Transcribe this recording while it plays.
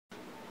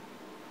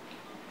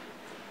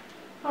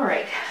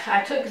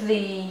I took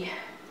the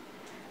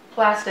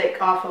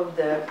plastic off of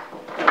the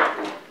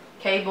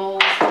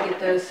cables to get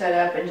those set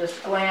up and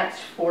just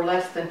glanced for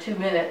less than 2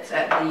 minutes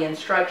at the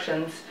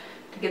instructions.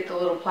 To get the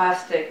little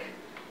plastic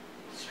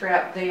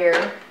strap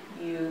there,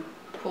 you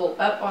pull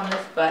up on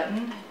this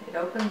button, it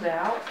opens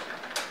out,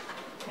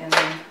 and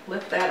then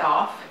lift that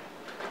off.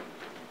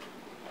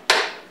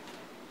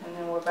 And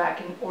then we're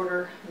back in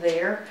order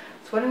there.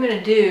 So what I'm going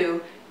to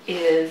do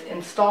is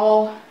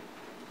install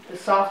the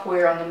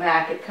software on the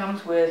Mac. It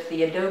comes with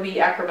the Adobe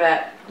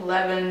Acrobat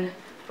 11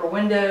 for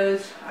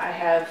Windows. I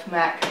have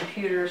Mac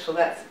computer, so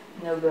that's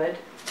no good.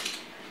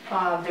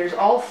 There's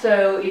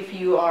also, if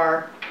you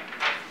are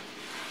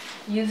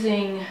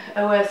using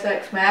OS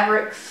X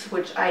Mavericks,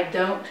 which I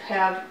don't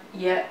have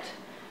yet,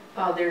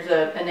 there's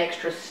an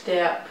extra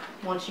step.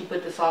 Once you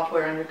put the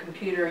software on your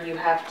computer, you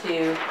have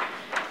to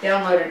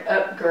download an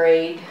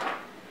upgrade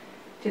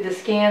to the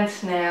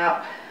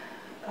ScanSnap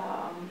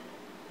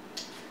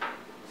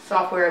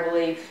software, I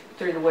believe,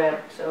 through the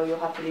web. So you'll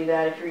have to do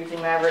that if you're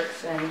using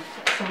Mavericks, and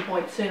at some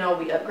point soon I'll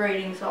be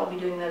upgrading, so I'll be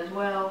doing that as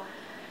well.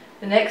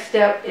 The next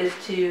step is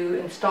to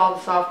install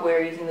the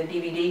software using the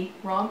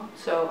DVD-ROM,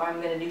 so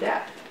I'm going to do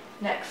that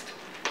next.